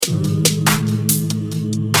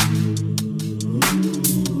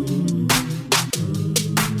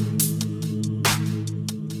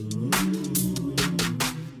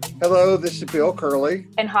Hello, this is Bill Curley,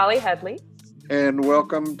 And Holly Headley. and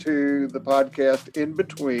welcome to the podcast In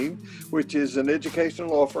Between, which is an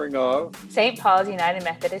educational offering of St. Paul's United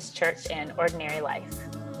Methodist Church and Ordinary Life.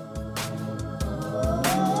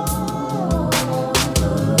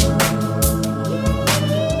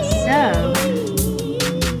 So,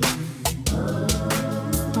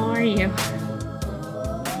 how are you?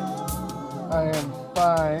 I am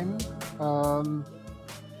fine.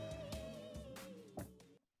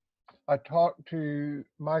 I talked to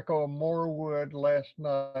Michael Morwood last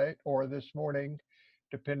night or this morning,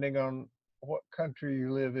 depending on what country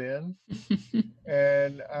you live in.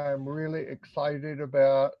 And I'm really excited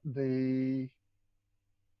about the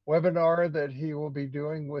webinar that he will be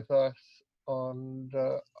doing with us on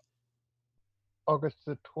August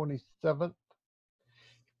the 27th.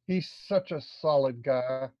 He's such a solid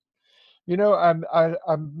guy. You know,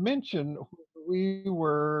 I mentioned we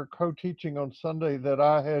were co-teaching on Sunday that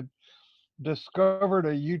I had discovered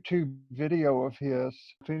a YouTube video of his.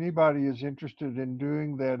 If anybody is interested in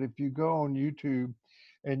doing that, if you go on YouTube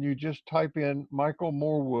and you just type in Michael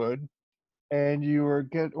Morwood and you will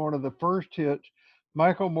get one of the first hits,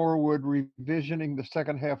 Michael Morwood revisioning the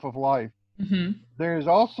second half of life. Mm-hmm. There's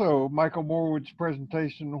also Michael Morwood's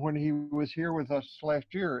presentation when he was here with us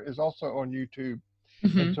last year is also on YouTube.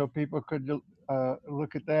 And so people could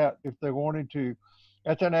look at that if they wanted to.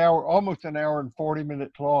 That's an hour, almost an hour and 40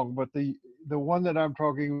 minutes long, but the one that I'm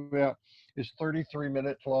talking about is 33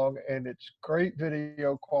 minutes long, and it's great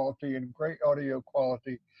video quality and great audio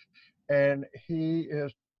quality. And he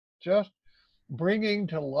is just bringing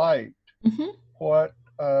to light what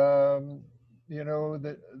the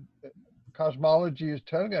cosmology is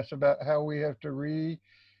telling us about how we have to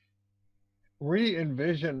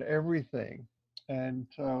re-envision everything. And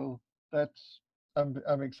so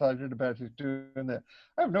I'm excited about his doing that.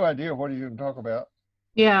 I have no idea what he's going to talk about.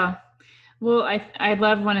 Yeah. Well, I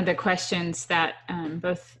love one of the questions that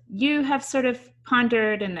both you have sort of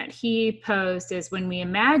pondered and that he posed is when we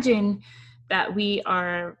imagine that we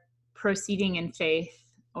are proceeding in faith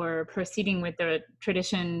or proceeding with the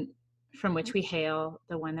tradition from which we hail,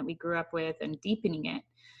 the one that we grew up with, and deepening it.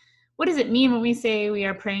 What does it mean when we say we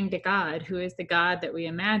are praying to God? Who is the God that we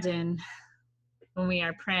imagine when we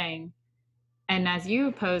are praying? And as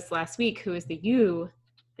you posed last week, who is the you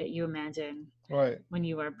that you imagine when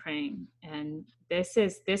you are praying? And this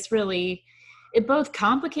really, it both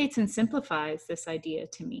complicates and simplifies this idea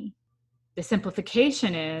to me. The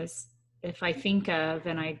simplification is, if I think of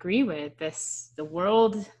and I agree with this, the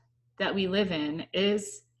world that we live in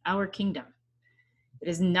is our kingdom. It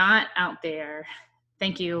is not out there.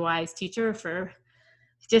 Thank you, wise teacher, for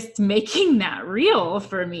just making that real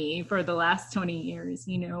for me for the last 20 years,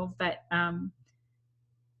 but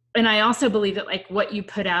and I also believe that like what you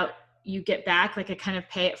put out, you get back, like a kind of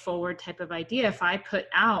pay it forward type of idea. If I put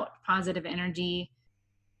out positive energy,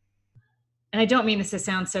 and I don't mean this to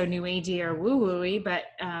sound so new agey or woo-woo-y, but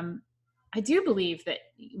I do believe that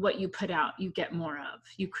what you put out, you get more of,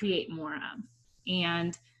 you create more of.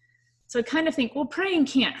 And so I kind of think, well, praying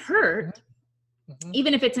can't hurt,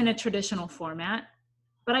 even if it's in a traditional format.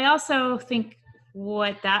 But I also think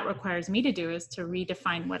what that requires me to do is to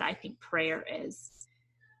redefine what I think prayer is.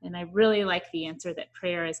 And I really like the answer that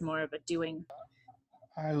prayer is more of a doing.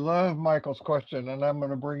 I love Michael's question, and I'm going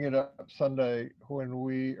to bring it up Sunday when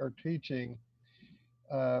we are teaching.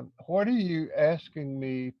 What are you asking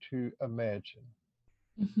me to imagine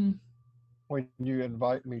when you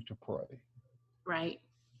invite me to pray? Right.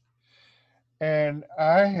 And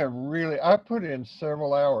I put in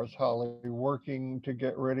several hours, Holly, working to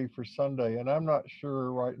get ready for Sunday, and I'm not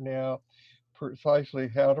sure right now precisely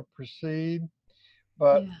how to proceed,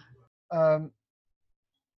 but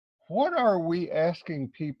what are we asking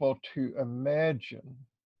people to imagine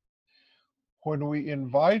when we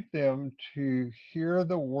invite them to hear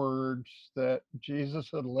the words that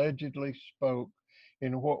Jesus allegedly spoke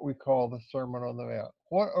in what we call the Sermon on the Mount?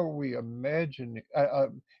 What are we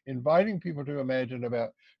inviting people to imagine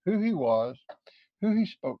about who he was, who he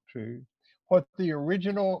spoke to, what the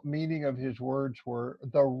original meaning of his words were,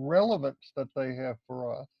 the relevance that they have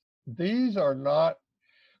for us? These are not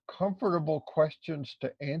comfortable questions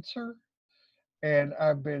to answer. And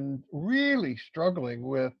I've been really struggling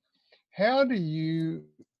with how do you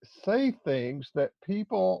say things that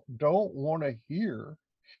people don't want to hear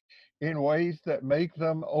in ways that make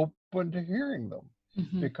them open to hearing them?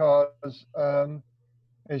 Because,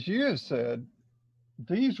 as you have said,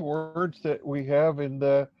 these words that we have in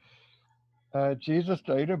the Jesus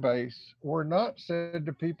database were not said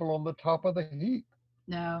to people on the top of the heap.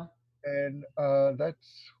 No. And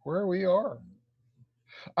that's where we are.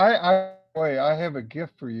 I way, I have a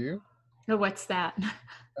gift for you. Oh, what's that?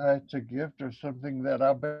 It's a gift of something that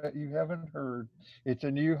I bet you haven't heard. It's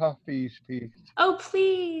a new Hafiz piece. Oh,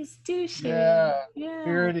 please do share. Yeah,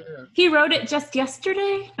 here Yeah. it is. He wrote it just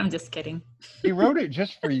yesterday. I'm just kidding. He wrote it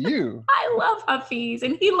just for you. I love Hafiz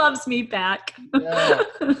and he loves me back. Yeah.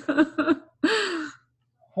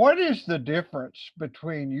 What is the difference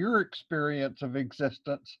between your experience of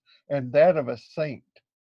existence and that of a saint?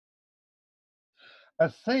 A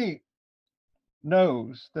saint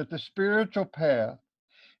knows that the spiritual path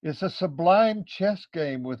is a sublime chess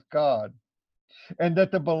game with God, and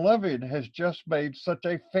that the beloved has just made such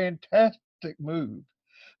a fantastic move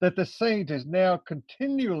that the saint is now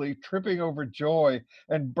continually tripping over joy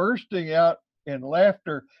and bursting out in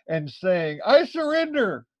laughter and saying, I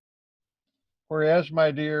surrender. Whereas, my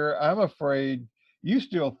dear, I'm afraid you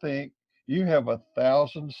still think you have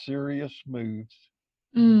 1,000 serious moves.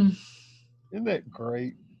 Mm, Isn't that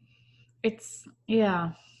great?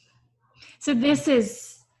 yeah. So this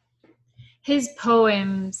is, his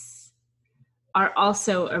poems are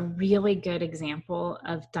also a really good example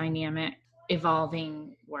of dynamic,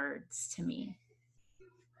 evolving words to me.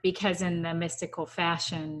 Because in the mystical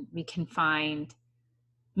fashion, we can find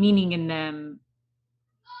meaning in them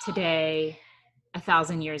today,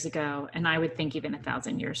 1,000 years ago, and I would think even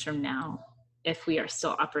 1,000 years from now, if we are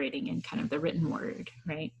still operating in kind of the written word,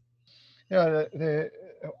 right? Yeah,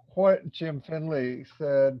 what Jim Finley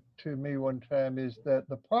said to me one time is that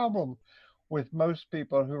the problem with most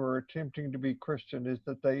people who are attempting to be Christian is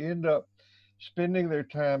that they end up spending their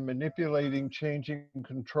time manipulating, changing,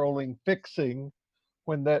 controlling, fixing,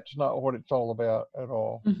 when that's not what it's all about at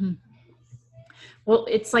all. Mm-hmm. Well,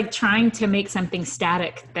 it's like trying to make something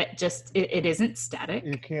static that just, it isn't static.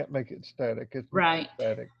 You can't make it static. It's right. not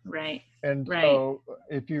static. Right. And right. so,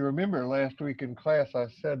 if you remember last week in class, I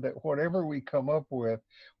said that whatever we come up with,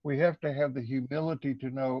 we have to have the humility to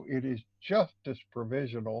know it is just as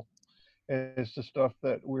provisional as the stuff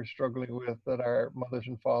that we're struggling with that our mothers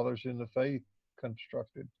and fathers in the faith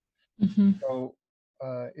constructed. Mm-hmm. So,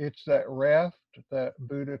 it's that raft that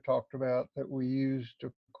Buddha talked about that we use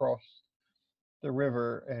to cross the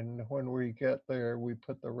river, and when we get there, we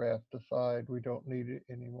put the raft aside. We don't need it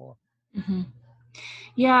anymore. Mm-hmm.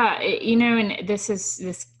 Yeah, and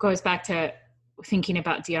this goes back to thinking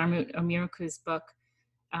about Diarmuid O'Muirche's book,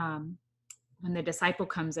 When the Disciple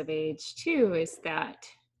Comes of Age too, is that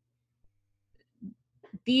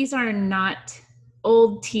these are not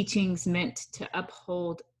old teachings meant to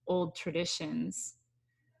uphold old traditions.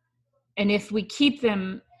 And if we keep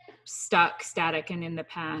them stuck, static, and in the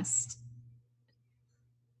past,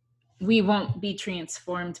 we won't be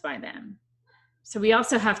transformed by them. So we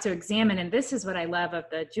also have to examine, and this is what I love of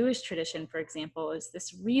the Jewish tradition, for example, is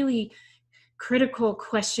this really critical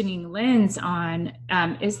questioning lens on,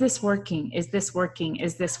 is this working? Is this working?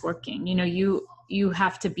 Is this working? You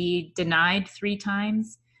have to be denied 3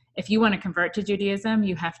 times. If you want to convert to Judaism,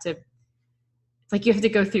 you have to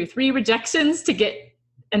go through 3 rejections to get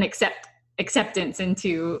an acceptance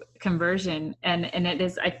into conversion. And it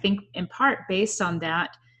is, I think, in part based on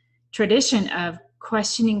that tradition of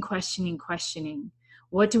questioning.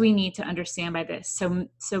 What do we need to understand by this?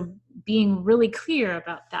 So being really clear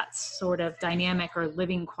about that sort of dynamic or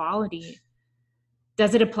living quality.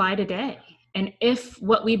 Does it apply today? And if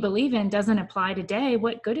what we believe in doesn't apply today,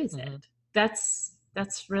 what good is it? That's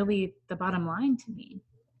really the bottom line to me.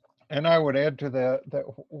 And I would add to that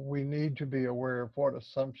we need to be aware of what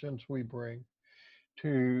assumptions we bring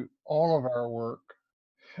to all of our work.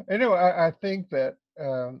 I think that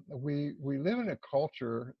we live in a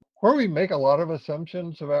culture where we make a lot of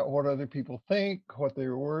assumptions about what other people think, what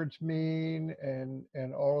their words mean,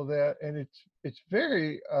 and all of that. And it's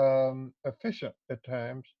very efficient at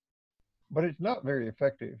times, but it's not very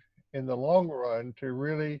effective in the long run. To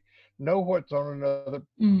really know what's on another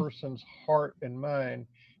person's heart and mind,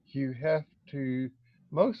 you have to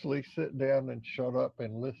mostly sit down and shut up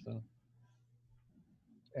and listen.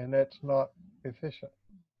 And that's not efficient.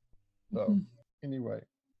 So, anyway,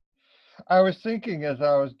 I was thinking as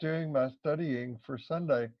I was doing my studying for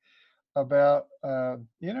Sunday about, I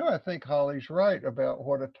think Holly's right about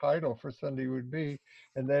what a title for Sunday would be,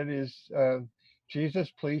 and that is,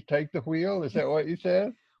 Jesus, please take the wheel. Is that what you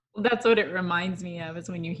said? Well, that's what it reminds me of, is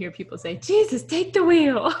when you hear people say, Jesus, take the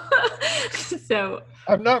wheel. So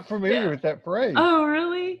I'm not familiar with that phrase. Oh,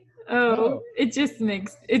 really? Oh, No.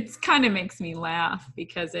 It kind of makes me laugh,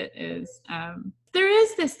 because it is, there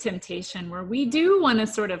is this temptation where we do want to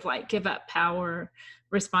sort of like give up power,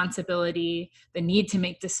 responsibility, the need to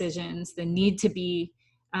make decisions, the need to be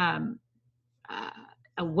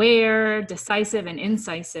aware, decisive, and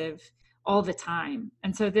incisive, all the time.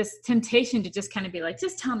 And so this temptation to just kind of be like,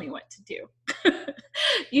 just tell me what to do.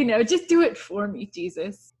 Just do it for me,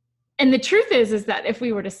 Jesus. And the truth is that if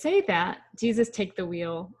we were to say that, Jesus, take the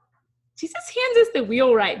wheel, Jesus hands us the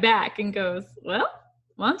wheel right back and goes, well,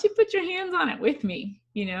 why don't you put your hands on it with me?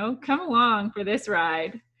 Come along for this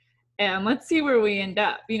ride and let's see where we end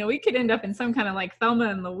up. We could end up in some kind of like Thelma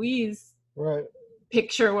and Louise Right.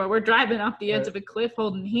 picture where we're driving off the edge of a cliff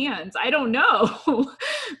holding hands. I don't know.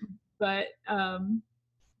 But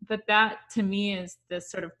that to me is the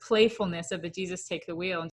sort of playfulness of the Jesus take the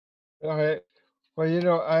wheel. All right.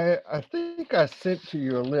 Well, I think I sent to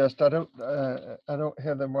you a list. I don't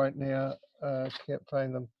have them right now. Can't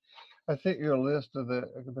find them. I sent you a list of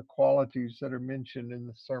the qualities that are mentioned in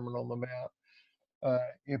the Sermon on the Mount: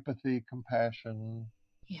 empathy, compassion,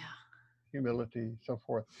 Yeah. humility, so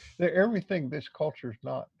forth. They're everything this culture's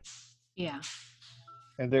not, Yeah.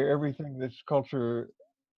 and they're everything this culture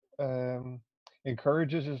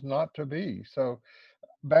encourages us not to be. So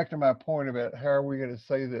back to my point about how are we going to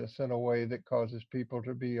say this in a way that causes people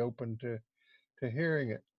to be open to hearing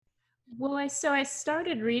it. Well, I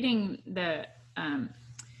started reading the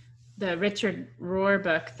Richard Rohr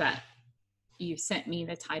book that you sent me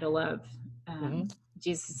the title of, Hmm.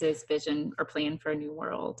 Jesus's Vision or Plan for a New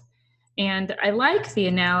World. And I like the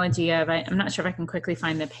analogy of, I'm not sure if I can quickly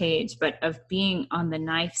find the page, but of being on the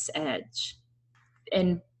knife's edge.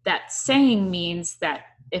 And that saying means that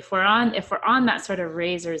if we're on that sort of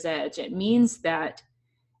razor's edge, it means that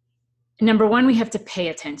number one, we have to pay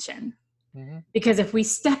attention. Hmm. Because if we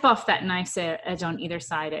step off that knife's edge on either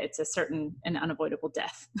side, it's a certain and unavoidable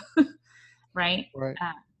death, right? Right.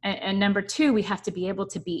 And number two, we have to be able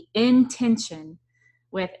to be in tension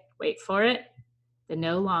with, wait for it, the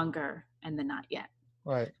no longer and the not yet.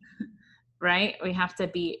 Right. Right? We have to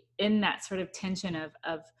be in that sort of tension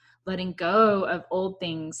of letting go of old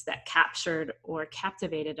things that captured or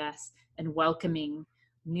captivated us and welcoming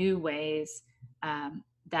new ways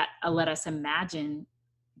that let us imagine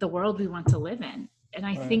the world we want to live in. And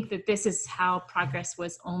I think that this is how progress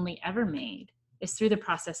was only ever made, is through the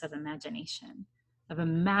process of imagination, of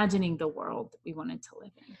imagining the world we wanted to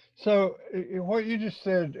live in. So what you just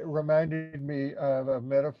said reminded me of a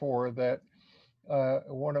metaphor that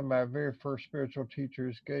one of my very first spiritual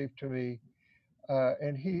teachers gave to me,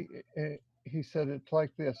 and he said it's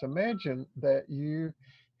like this: imagine that you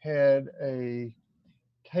had a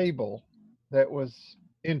table that was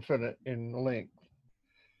infinite in length.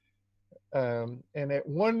 And at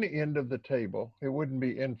one end of the table, it wouldn't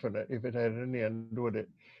be infinite if it had an end, would it?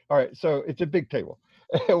 All right, so it's a big table.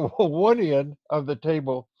 At one end of the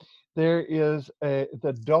table, there is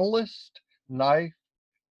the dullest knife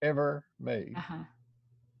ever made. Uh-huh.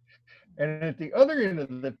 And at the other end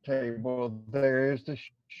of the table, there is the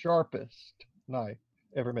sharpest knife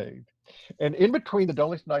ever made. And in between the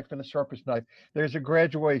dullest knife and the sharpest knife, there's a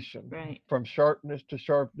graduation Right. from sharpness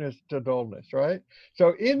to dullness, right?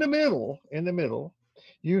 So in the middle,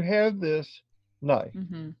 you have this knife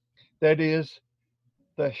Mm-hmm. that is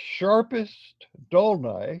the sharpest dull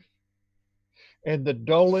knife and the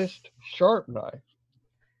dullest sharp knife.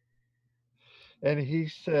 And he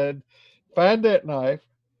said, find that knife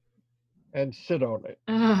and sit on it.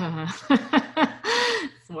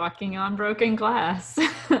 It's walking on broken glass.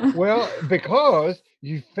 Well, because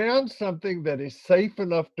you found something that is safe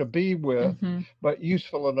enough to be with, Mm-hmm. but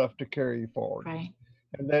useful enough to carry forward. Right.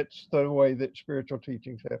 And that's the way that spiritual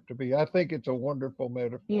teachings have to be. I think it's a wonderful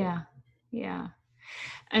metaphor. Yeah. Yeah.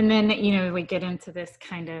 And then, we get into this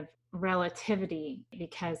kind of relativity,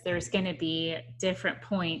 because there's going to be different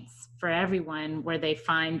points for everyone where they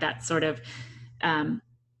find that sort of,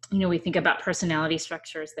 we think about personality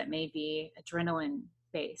structures that may be adrenaline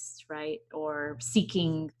based, right? Or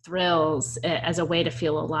seeking thrills as a way to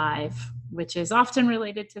feel alive, which is often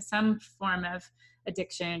related to some form of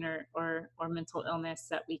addiction or mental illness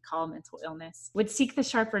that we call mental illness, would seek the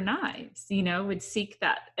sharper knives, would seek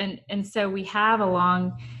that. And so we have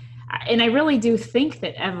and I really do think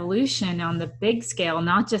that evolution on the big scale,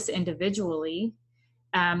 not just individually,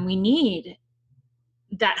 we need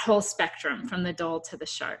that whole spectrum from the dull to the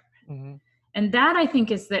sharp. Mm-hmm. And that, I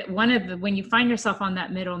think, is that when you find yourself on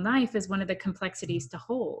that middle knife, is one of the complexities to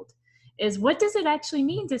hold, is what does it actually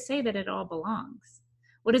mean to say that it all belongs?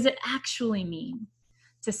 What does it actually mean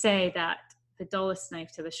to say that the dullest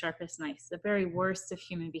knife to the sharpest knife, the very worst of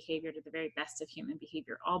human behavior to the very best of human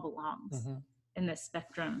behavior, all belongs in this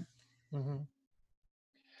spectrum? Mm-hmm.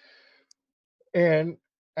 And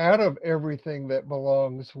out of everything that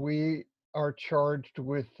belongs, we are charged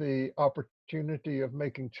with the opportunity of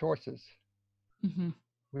making choices. Mm-hmm.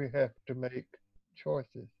 We have to make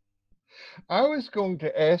choices. I was going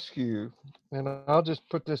to ask you, and I'll just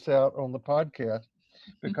put this out on the podcast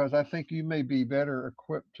because I think you may be better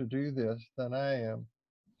equipped to do this than I am.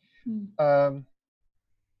 Mm, Um,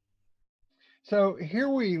 so here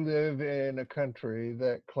we live in a country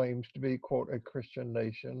that claims to be, quote, a Christian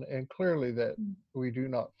nation, and clearly that mm, we do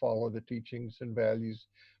not follow the teachings and values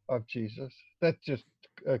of Jesus. That's just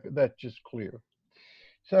clear.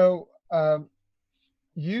 So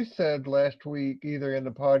you said last week, either in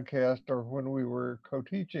the podcast or when we were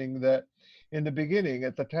co-teaching, that in the beginning,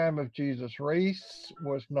 at the time of Jesus, race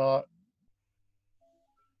was not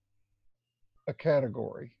a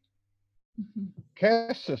category. mhm,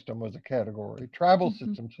 Caste system was a category. Tribal mhm,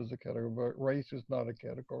 systems was a category, but race is not a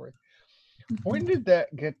category. When mhm. did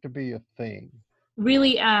that get to be a thing?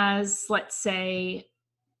 Really, as let's say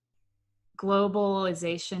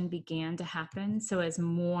globalization began to happen, so as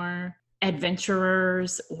more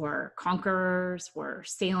adventurers or conquerors were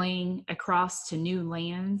sailing across to new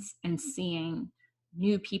lands and seeing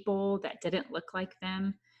new people that didn't look like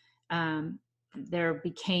them, um, there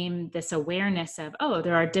became this awareness of, oh,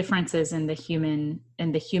 there are differences in the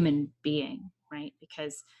human being, right?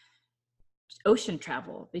 Because ocean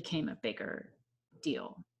travel became a bigger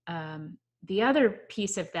deal. The other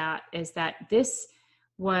piece of that is that this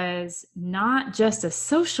was not just a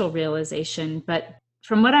social realization, but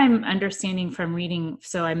from what I'm understanding from reading,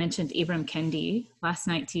 so I mentioned Ibram Kendi last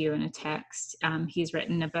night to you in a text. He's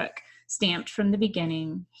written a book, Stamped from the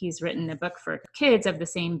Beginning. He's written a book for kids of the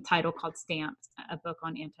same title called Stamped, a book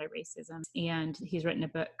on anti-racism. And he's written a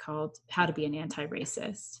book called How to Be an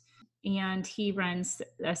Anti-Racist, and he runs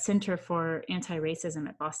a center for anti-racism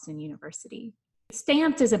at Boston University.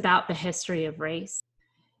 Stamped is about the history of race.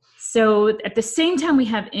 So at the same time we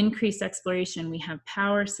have increased exploration, we have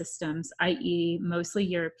power systems, i.e. mostly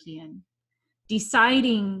European,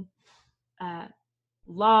 deciding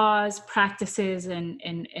laws, practices,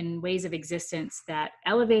 and ways of existence that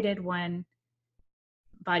elevated one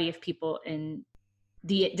body of people and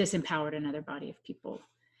disempowered another body of people.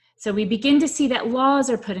 So we begin to see that laws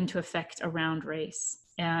are put into effect around race.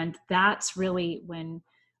 And that's really when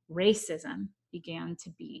racism began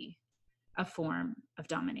to be a form of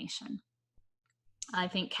domination. I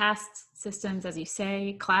think caste systems, as you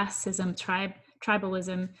say, classism,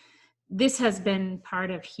 tribalism, this has been part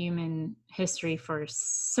of human history for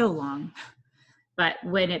so long. But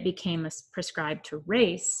when it became prescribed to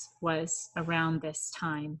race was around this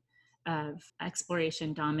time of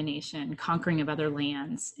exploration, domination, conquering of other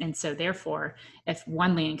lands. And so therefore, if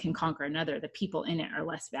one land can conquer another, the people in it are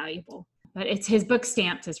less valuable. But it's his book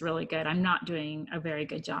Stamped is really good. I'm not doing a very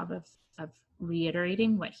good job of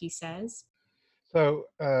reiterating what he says. So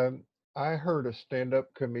I heard a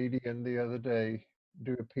stand-up comedian the other day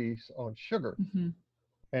do a piece on sugar, Mm-hmm.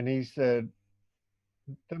 and he said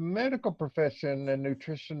the medical profession and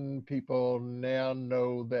nutrition people now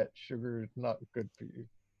know that sugar is not good for you.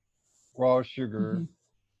 Raw Mm-hmm. sugar,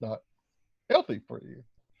 not healthy for you.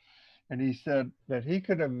 And he said that he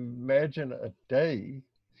could imagine a day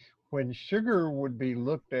when sugar would be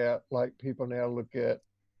looked at like people now look at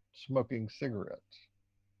smoking cigarettes.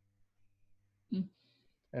 Mm-hmm.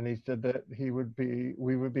 And he said that we would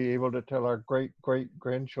be able to tell our great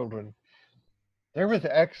grandchildren there was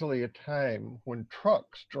actually a time when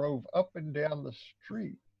trucks drove up and down the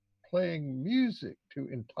street playing music to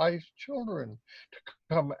entice children to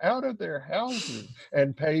come out of their houses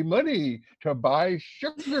and pay money to buy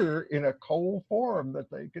sugar in a cold form that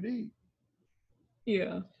they could eat.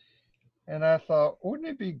 Yeah. And I thought, wouldn't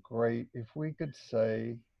it be great if we could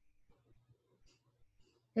say,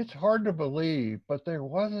 it's hard to believe, but there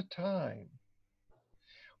was a time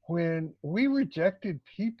when we rejected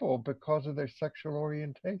people because of their sexual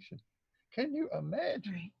orientation. Can you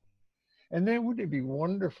imagine? Right. And then wouldn't it be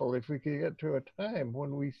wonderful if we could get to a time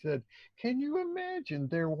when we said, can you imagine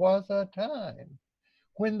there was a time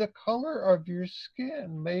when the color of your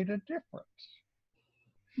skin made a difference?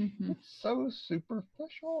 Mm-hmm. It's so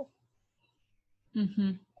superficial.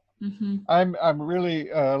 Mm-hmm. Mm-hmm. I'm really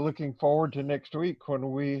looking forward to next week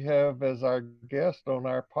when we have as our guest on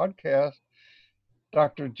our podcast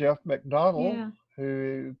Dr. Jeff McDonald, Yeah.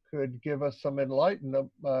 who could give us some enlightenment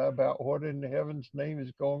about what in heaven's name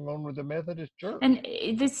is going on with the Methodist Church. And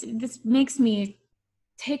this makes me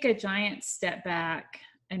take a giant step back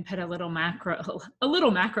and put a little macro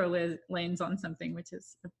lens on something, which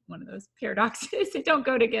is one of those paradoxes that don't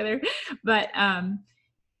go together. But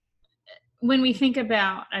when we think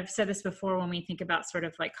about, I've said this before, when we think about sort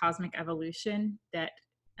of like cosmic evolution, that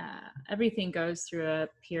everything goes through a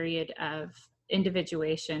period of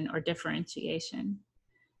individuation or differentiation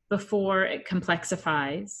before it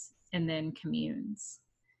complexifies and then communes.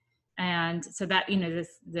 And so that,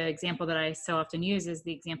 the example that I so often use is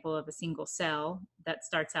the example of a single cell that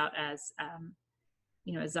starts out as, a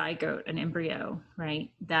zygote, an embryo, right?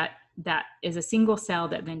 That is a single cell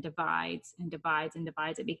that then divides and divides and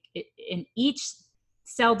divides. In each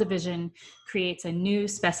cell division creates a new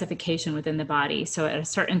specification within the body. So at a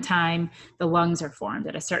certain time, the lungs are formed.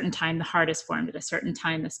 At a certain time, the heart is formed. At a certain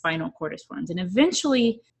time, the spinal cord is formed. And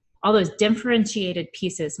eventually, all those differentiated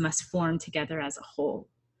pieces must form together as a whole.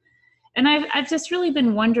 And I've just really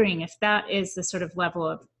been wondering if that is the sort of level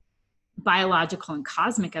of biological and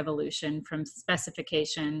cosmic evolution from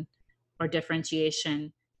specification or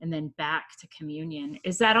differentiation and then back to communion.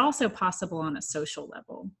 Is that also possible on a social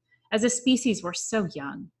level? As a species, we're so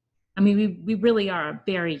young. I mean, we really are a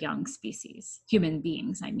very young species, human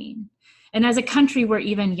beings, I mean. And as a country, we're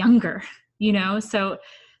even younger, So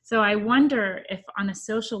I wonder if on a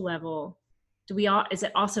social level, is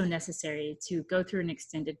it also necessary to go through an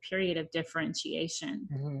extended period of differentiation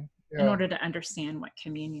in order to understand what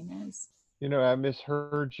communion is? I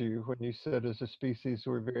misheard you when you said as a species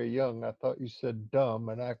we're very young. I thought you said dumb,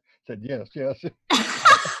 and I said yes.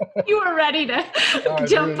 You were ready to I was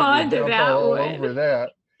jump ready to onto jump that all one. over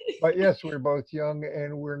that. But yes, we're both young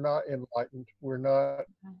and we're not enlightened. We're not,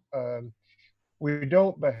 we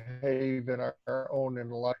don't behave in our own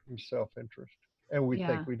enlightened self-interest. And we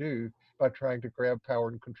think we do by trying to grab power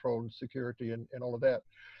and control and security and all of that.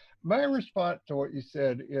 My response to what you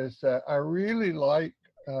said is that I really like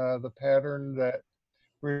the pattern that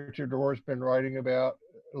Richard Rohr's been writing about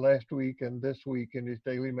last week and this week in his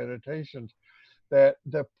daily meditations, that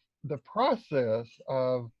the process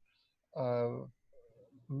of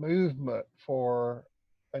movement for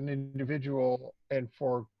an individual and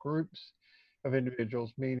for groups of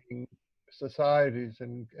individuals, meaning societies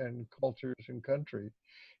and cultures and countries,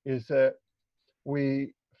 is that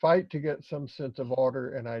we fight to get some sense of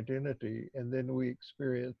order and identity, and then we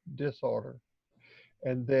experience disorder.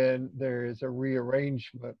 And then there is a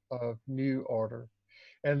rearrangement of new order.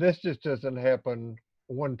 And this just doesn't happen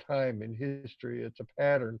one time in history. It's a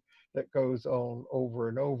pattern that goes on over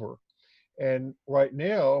and over. And right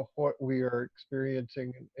now, what we are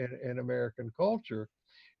experiencing in American culture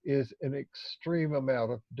is an extreme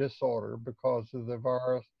amount of disorder because of the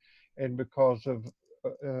virus and because of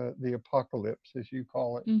the apocalypse, as you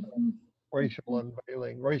call it, racial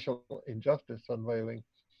unveiling, racial injustice unveiling.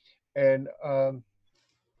 And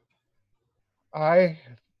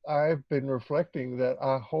I've been reflecting that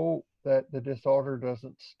I hope that the disorder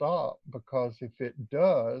doesn't stop, because if it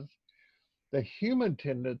does, the human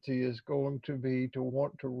tendency is going to be to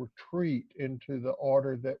want to retreat into the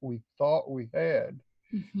order that we thought we had,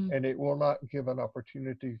 and it will not give an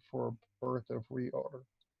opportunity for a birth of reorder.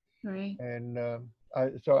 Right. And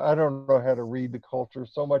so I don't know how to read the culture.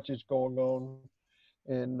 So much is going on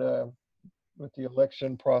in with the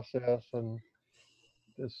election process and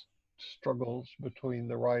this struggles between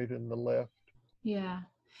the right and the left. Yeah.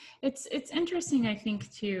 It's interesting, I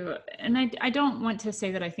think, too, and I don't want to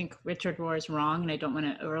say that I think Richard Rohr is wrong, and I don't want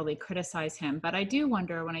to overly criticize him, but I do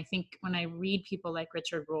wonder when I read people like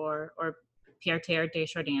Richard Rohr, or Pierre Teilhard de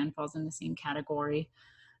Chardin falls in the same category.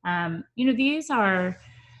 These are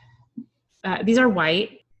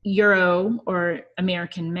white Euro or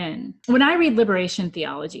American men. When I read liberation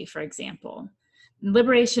theology, for example,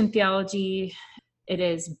 liberation theology, it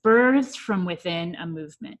is birthed from within a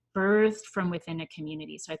movement, birthed from within a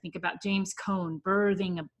community. So I think about James Cone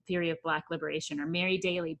birthing a theory of Black liberation, or Mary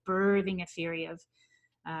Daly birthing a theory of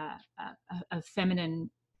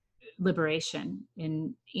feminine liberation,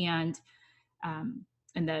 and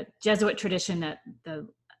the Jesuit tradition, that the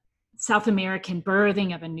South American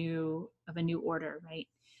birthing of a new order, right,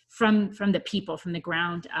 from the people, from the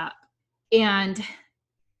ground up. And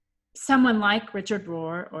someone like Richard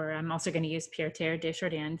Rohr, or I'm also going to use Pierre Teilhard de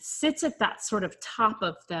Chardin, sits at that sort of top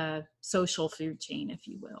of the social food chain, if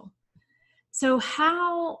you will. So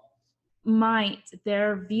how might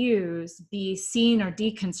their views be seen or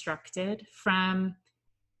deconstructed from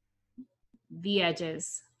the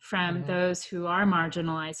edges, from those who are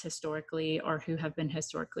marginalized historically or who have been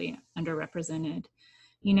historically underrepresented?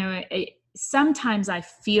 Sometimes I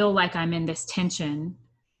feel like I'm in this tension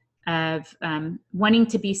of wanting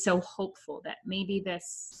to be so hopeful that maybe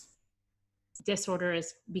this disorder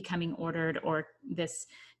is becoming ordered, or this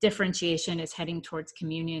differentiation is heading towards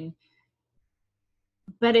communion.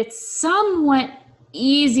 But it's somewhat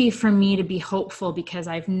easy for me to be hopeful because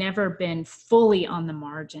I've never been fully on the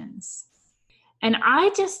margins. And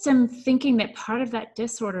I just am thinking that part of that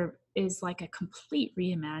disorder is like a complete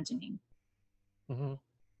reimagining.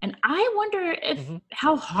 And I wonder if hmm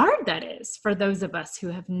how hard that is for those of us who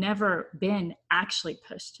have never been actually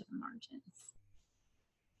pushed to the margins.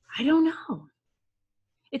 I don't know.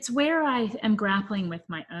 It's where I am grappling with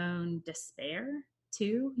my own despair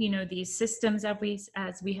too. You know, these systems that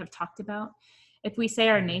as we have talked about. If we say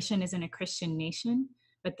our hmm nation isn't a Christian nation,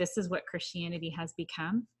 but this is what Christianity has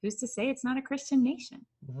become, who's to say it's not a Christian nation?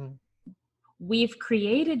 hmm We've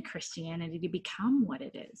created Christianity to become what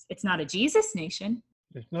it is. It's not a Jesus nation.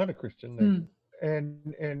 It's not a Christian Mm,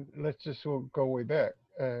 nation. And let's just go way back.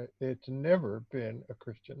 It's never been a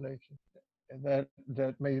Christian nation. And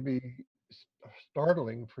that may be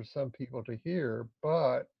startling for some people to hear,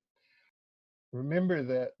 but remember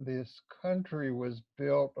that this country was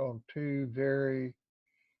built on two very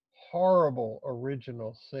horrible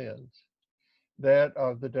original sins, that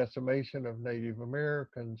of the decimation of Native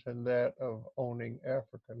Americans and that of owning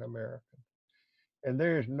African Americans. And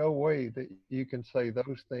there is no way that you can say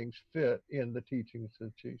those things fit in the teachings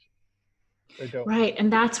of Jesus. They don't. right.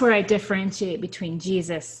 And that's where I differentiate between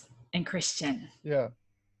Jesus and Christian. Yeah.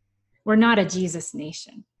 We're not a Jesus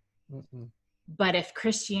nation. Mm-mm. But if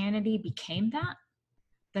Christianity became that,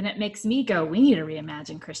 then it makes me go, we need to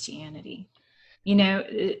reimagine Christianity. You know,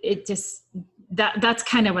 it just that's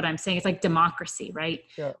kind of what I'm saying. It's like democracy, right?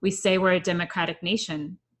 Yeah. We say we're a democratic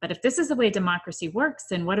nation, but if this is the way democracy works,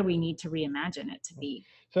 then what do we need to reimagine it to be?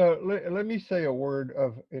 So let me say a word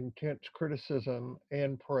of intense criticism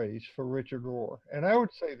and praise for Richard Rohr. And I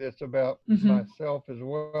would say this about Mm-hmm. myself as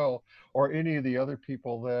well, or any of the other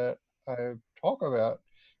people that I talk about.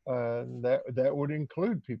 That would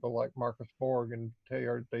include people like Marcus Borg and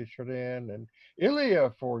Teilhard de Chardin and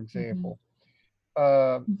Ilya, for Mm-hmm. example.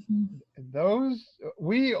 Uh, Mm-hmm. those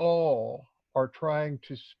we all are trying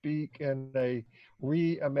to speak in a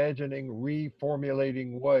reimagining,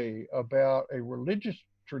 reformulating way about a religious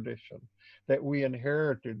tradition that we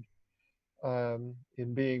inherited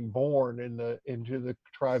in being born into the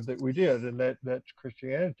tribe that we did, and that's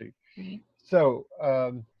Christianity. Right. So,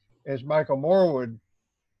 as Michael Morwood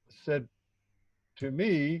said to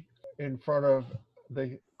me in front of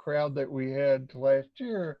the crowd that we had last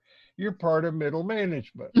year, you're part of middle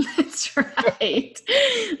management. That's right.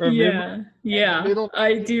 Remember, Yeah. and Yeah. middle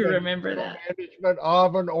I do management is remember middle that. management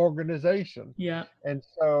of an organization. Yeah. And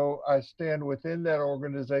so I stand within that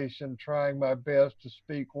organization trying my best to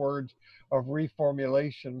speak words of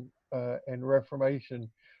reformulation and reformation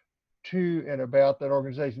to and about that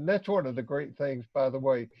organization. That's one of the great things, by the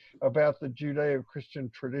way, about the Judeo-Christian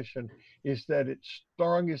tradition is that its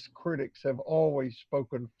strongest critics have always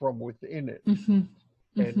spoken from within it. Mm-hmm.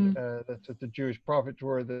 And Mm-hmm. that's what the Jewish prophets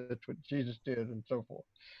were, that's what Jesus did, and so forth.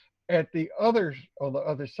 At the others, on the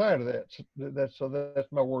other side of that,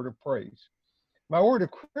 that's my word of praise. My word of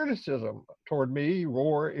criticism toward me,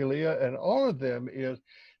 Rohr, Ilya, and all of them is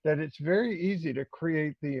that it's very easy to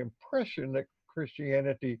create the impression that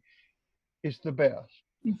Christianity is the best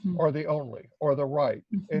Mm-hmm. or the only or the right.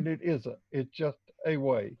 Mm-hmm. And it isn't. It's just a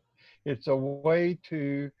way. It's a way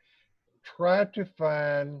to try to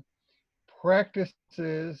find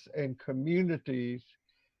practices and communities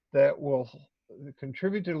that will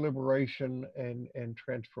contribute to liberation and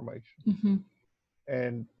transformation. Mm-hmm.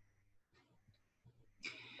 And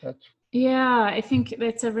that's Yeah, I think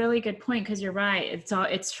that's a really good point because you're right.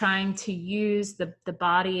 It's trying to use the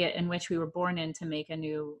body in which we were born in to make a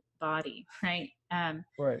new body, right?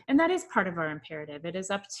 right. And that is part of our imperative. It is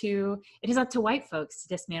up to white folks to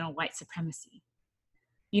dismantle white supremacy.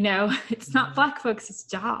 You know, it's not hmm Black folks'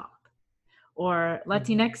 job or hmm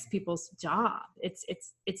Latinx people's job.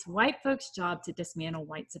 It's white folks' job to dismantle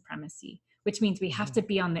white supremacy, which means we have hmm to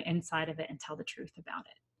be on the inside of it and tell the truth about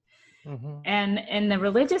it. hmm And in the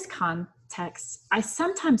religious context, I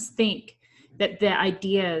sometimes think that the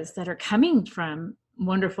ideas that are coming from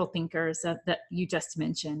wonderful thinkers that you just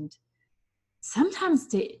mentioned, sometimes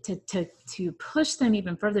to push them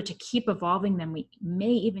even further, to keep evolving them, we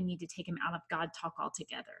may even need to take them out of God talk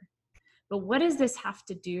altogether. But what does this have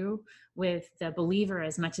to do with the believer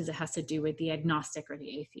as much as it has to do with the agnostic or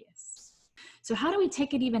the atheist? So how do we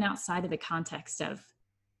take it even outside of the context of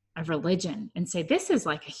religion and say this is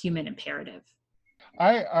like a human imperative?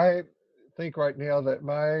 I think right now that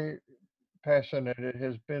my passion, and it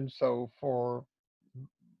has been so for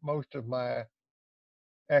most of my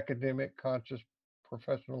academic, conscious,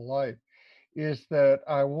 professional life, is that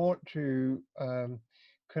I want to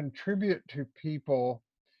contribute to people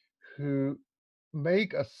who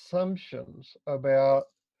make assumptions about,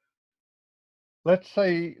 let's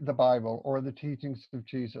say, the Bible or the teachings of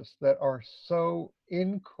Jesus that are so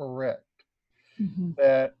incorrect Mm-hmm.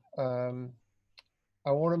 that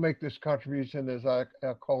I want to make this contribution, as I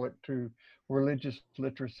call it, to religious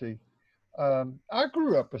literacy. I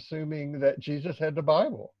grew up assuming that Jesus had the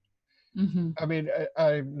Bible. Hmm. I mean,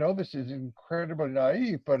 I know this is incredibly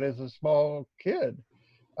naive, but as a small kid,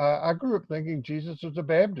 I grew up thinking Jesus was a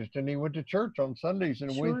Baptist and he went to church on Sundays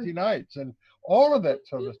and Wednesday Sure. nights and all of that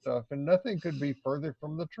sort of stuff, and nothing could be further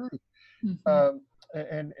from the truth. Hmm. Um,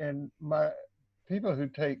 and my people who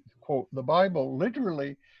take quote the Bible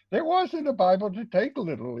literally, there wasn't a Bible to take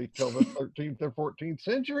literally till the 13th or 14th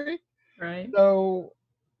century. Right. So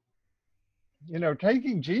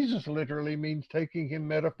taking Jesus literally means taking him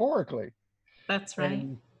metaphorically, That's right.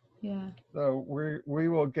 and Yeah. so we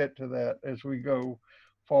will get to that as we go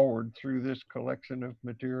forward through this collection of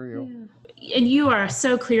material. Yeah. And you are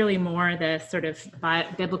so clearly more the sort of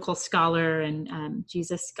biblical scholar and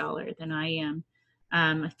Jesus scholar than I am.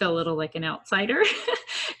 I feel a little like an outsider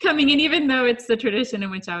coming in, even though it's the tradition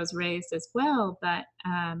in which I was raised as well. But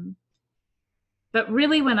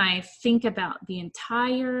really, when I think about the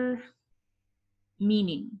entire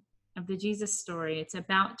meaning of the Jesus story, it's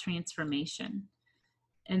about transformation.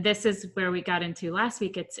 And this is where we got into last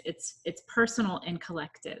week. It's personal and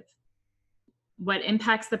collective. What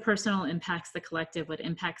impacts the personal impacts the collective. What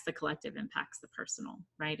impacts the collective impacts the personal,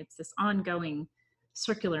 right? It's this ongoing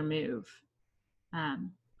circular move,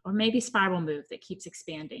 or maybe spiral move that keeps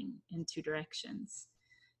expanding in two directions.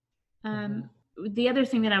 Hmm. The other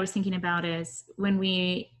thing that I was thinking about is when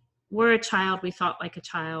we were a child, we thought like a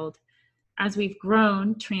child. As we've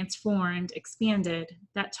grown, transformed, expanded,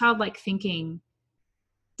 that childlike thinking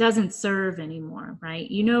doesn't serve anymore, right?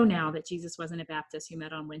 You know now that Jesus wasn't a Baptist who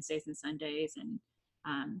met on Wednesdays and Sundays and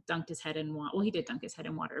dunked his head in water. Well, he did dunk his head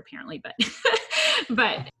in water apparently, but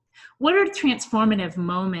but what are transformative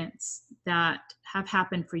moments that have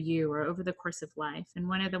happened for you or over the course of life? And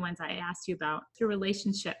one of the ones I asked you about, your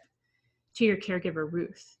relationship to your caregiver,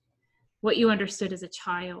 Ruth. What you understood as a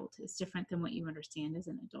child is different than what you understand as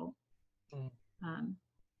an adult. Um,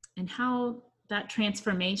 and how that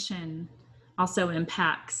transformation also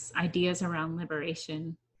impacts ideas around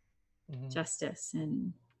liberation, Hmm. justice,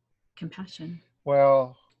 and compassion.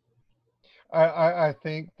 Well, I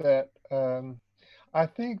think that I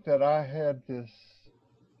think that I had this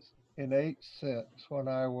innate sense when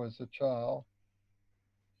I was a child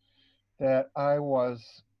that I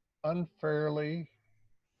was unfairly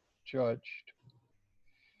judged.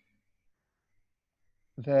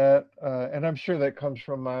 That, and I'm sure that comes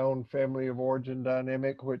from my own family of origin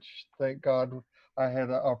dynamic, which thank God I had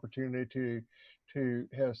an opportunity to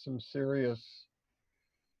have some serious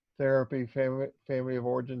therapy, family of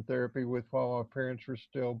origin therapy with while my parents were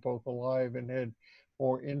still both alive and had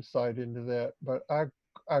more insight into that. But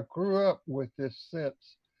I grew up with this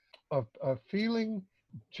sense of feeling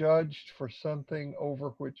judged for something over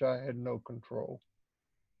which I had no control.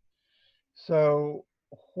 So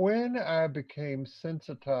when I became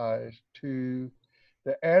sensitized to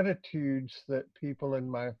the attitudes that people in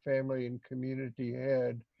my family and community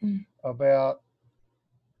had Mm. about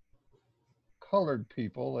colored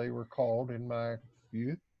people, they were called in my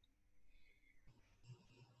youth,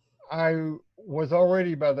 I was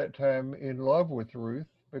already by that time in love with Ruth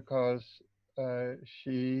because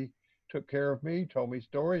she took care of me, told me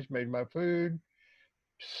stories, made my food,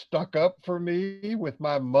 stuck up for me with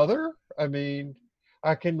my mother. I mean,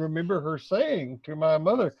 I can remember her saying to my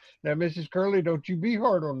mother, "Now, Mrs. Curley, don't you be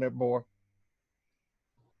hard on that boy."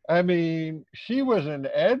 I mean, she was an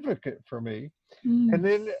advocate for me. Mm.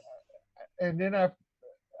 And then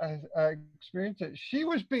I experienced that she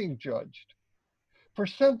was being judged for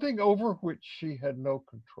something over which she had no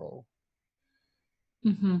control.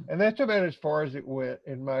 Mm-hmm. And that's about as far as it went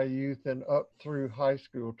in my youth and up through high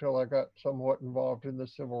school till I got somewhat involved in the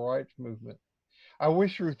civil rights movement. I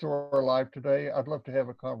wish Ruth were alive today. I'd love to have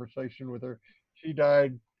a conversation with her. She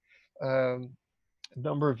died a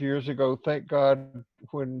number of years ago. Thank God,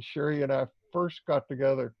 when Sherry and I first got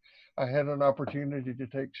together, I had an opportunity to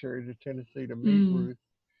take Sherry to Tennessee to meet Mm. Ruth,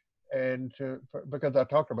 and because I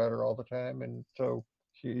talked about her all the time, and so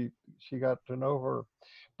she got to know her.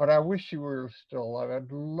 But I wish she were still alive.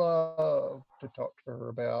 I'd love to talk to her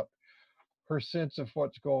about her sense of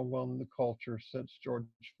what's going on in the culture since George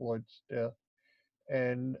Floyd's death.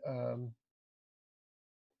 And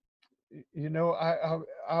I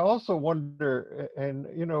also wonder, and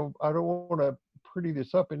I don't want to pretty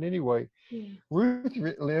this up in any way. Yeah. Ruth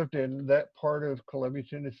lived in that part of Columbia,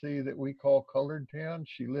 Tennessee that we call Colored Town.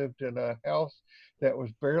 She lived in a house that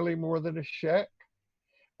was barely more than a shack.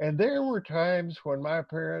 And there were times when my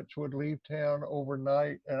parents would leave town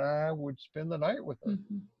overnight and I would spend the night with her.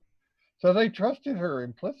 Mm-hmm. So they trusted her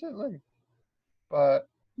implicitly, but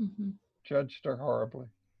Mm-hmm. judged her horribly.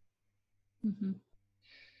 Mm-hmm.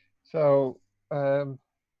 So um,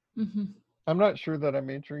 Hmm. I'm not sure that I'm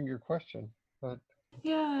answering your question, but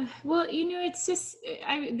Yeah. Well, it's just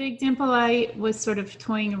the example I was sort of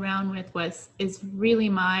toying around with is really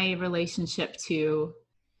my relationship to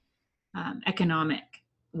economic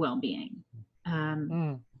well-being. Um,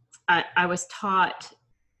 mm, I was taught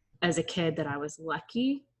as a kid that I was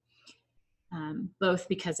lucky, both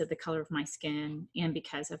because of the color of my skin and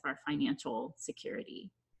because of our financial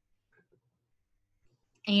security.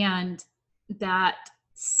 And that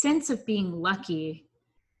sense of being lucky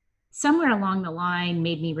somewhere along the line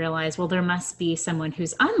made me realize, well, there must be someone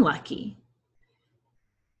who's unlucky.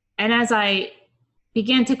 And as I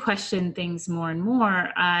began to question things more and more,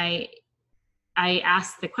 I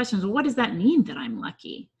asked the questions, well, what does that mean that I'm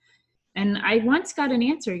lucky? And I once got an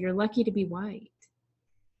answer, you're lucky to be white.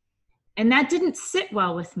 And that didn't sit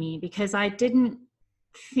well with me because I didn't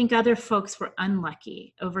think other folks were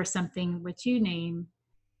unlucky over something which you name.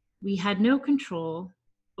 We had no control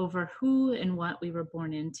over who and what we were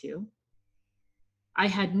born into. I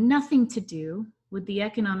had nothing to do with the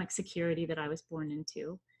economic security that I was born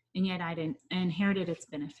into, and yet I didn't inherited its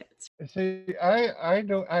benefits. see,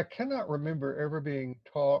 I cannot remember ever being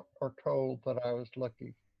taught or told that I was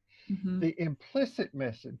lucky. Hmm. The implicit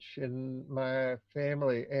message in my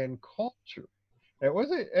family and culture, it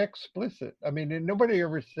wasn't explicit. I mean, and nobody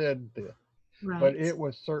ever said this, but Right. it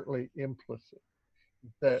was certainly implicit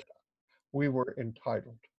that we were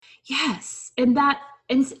entitled. Yes.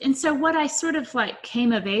 And so what I sort of like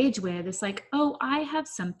came of age with is like, oh, I have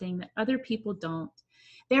something that other people don't.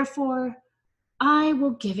 Therefore, I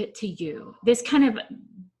will give it to you. This kind of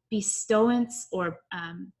bestowance or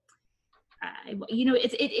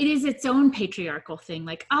it is its own patriarchal thing.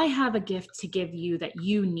 Like, I have a gift to give you that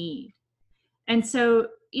you need. And so,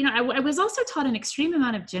 I was also taught an extreme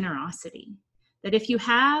amount of generosity, that if you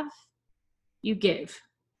have, you give.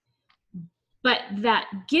 But that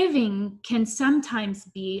giving can sometimes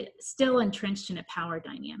be still entrenched in a power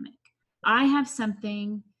dynamic. I have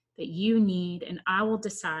something that you need, and I will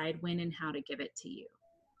decide when and how to give it to you.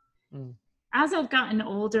 Mm, As I've gotten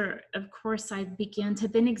older, of course, I began to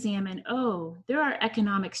then examine, oh, there are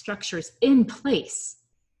economic structures in place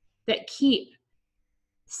that keep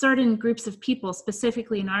certain groups of people,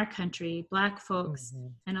 specifically in our country, Black folks,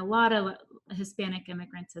 mhm. and a lot of Hispanic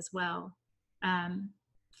immigrants as well, um,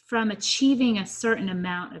 from achieving a certain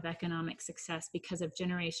amount of economic success because of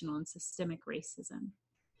generational and systemic racism.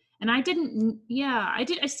 And I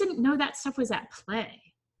just didn't know that stuff was at play.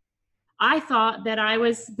 I thought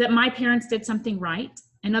that my parents did something right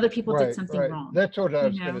and other people did Right, something right. wrong, That's what I you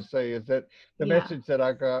was going know? to say is that the Yeah. message that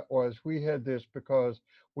I got was we had this because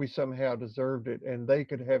we somehow deserved it and they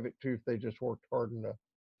could have it too if they just worked hard enough.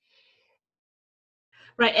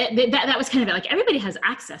 Right. That was kind of it. Like, everybody has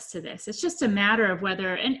access to this. It's just a matter of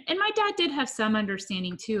whether, and my dad did have some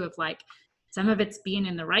understanding too of like, some of it's being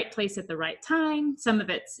in the right place at the right time. Some of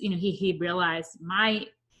it's, he realized my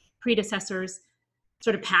predecessors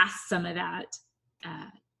sort of passed some of that uh,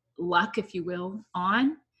 luck, if you will,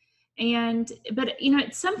 on. But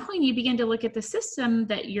at some point you begin to look at the system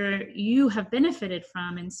that you have benefited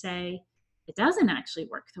from and say, it doesn't actually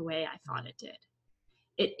work the way I thought it did.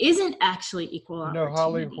 It isn't actually equal You know,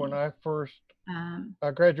 Holly, opportunity. Um,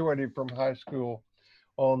 I graduated from high school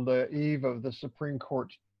on the eve of the Supreme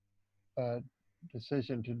Court's uh,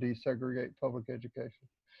 decision to desegregate public education.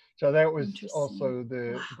 So that was Interesting. also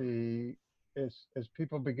Wow. as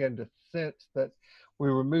people began to sense that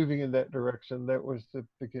we were moving in that direction, that was the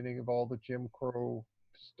beginning of all the Jim Crow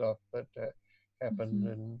stuff that happened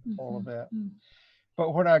Mhm, and all of mhm, that. mm.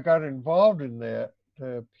 But when I got involved in that,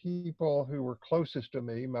 the people who were closest to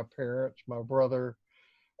me, my parents, my brother,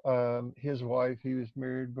 his wife, he was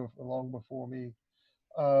married long before me,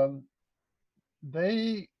 um,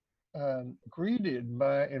 they greeted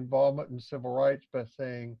my involvement in civil rights by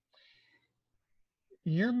saying,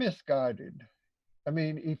 you're misguided. I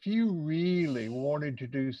mean, if you really wanted to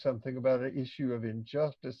do something about an issue of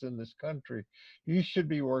injustice in this country, you should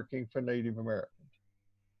be working for Native Americans.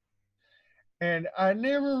 And I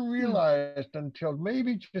never Hmm. realized until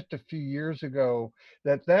maybe just a few years ago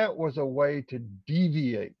that that was a way to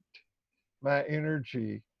deviate my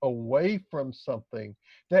energy away from something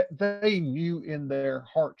that they knew in their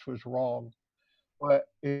hearts was wrong. But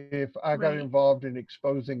if I got Right. involved in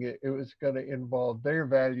exposing it, it was going to involve their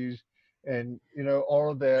values and,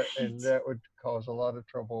 all of that. And Right. that would cause a lot of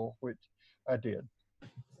trouble, which I did.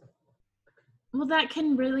 Well, that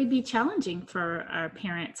can really be challenging for our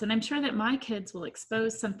parents. And I'm sure that my kids will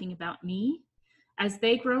expose something about me as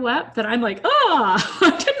they grow up that I'm like, oh,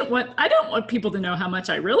 I don't want people to know how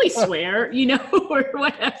much I really swear, you know, or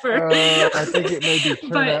whatever. I think it maybe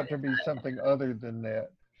turned out to be something other than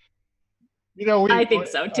that. You know, I think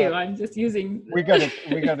so too. I'm just using. We gotta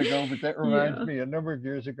go, but that reminds Yeah. me. A number of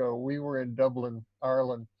years ago, we were in Dublin,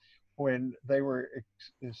 Ireland, when they were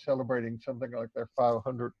celebrating something like their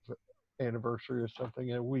 500th anniversary or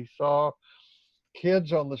something, and we saw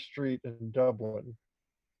kids on the street in Dublin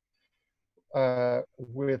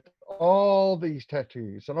with all these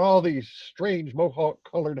tattoos and all these strange mohawk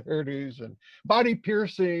colored hairdos and body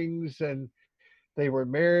piercings, and they were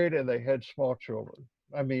married and they had small children.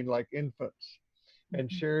 I mean, like infants.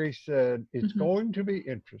 And Sherry said, it's going to be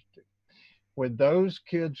interesting when those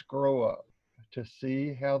kids grow up to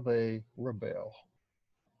see how they rebel.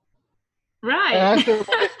 Right. After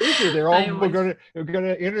they're all going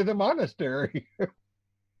to enter the monastery.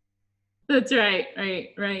 That's right.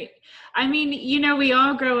 I mean, you know, we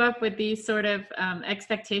all grow up with these sort of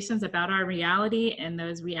expectations about our reality, and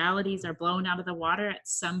those realities are blown out of the water at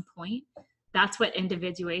some point. That's what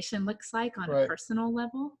individuation looks like on a personal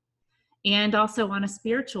level and also on a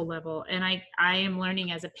spiritual level. And I am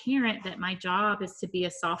learning as a parent that my job is to be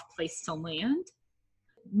a soft place to land,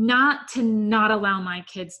 not allow my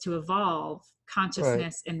kids to evolve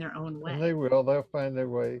consciousness in their own way. And they will. They'll find their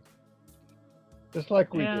way. Just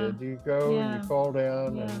like we did. You go and you fall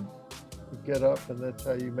down and you get up, and that's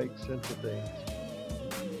how you make sense of things.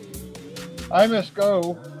 I must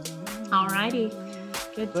go. All righty.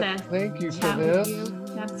 Good to thank you for chat this. with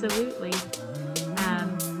you. Absolutely.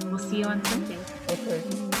 We'll see you on Sunday. Okay.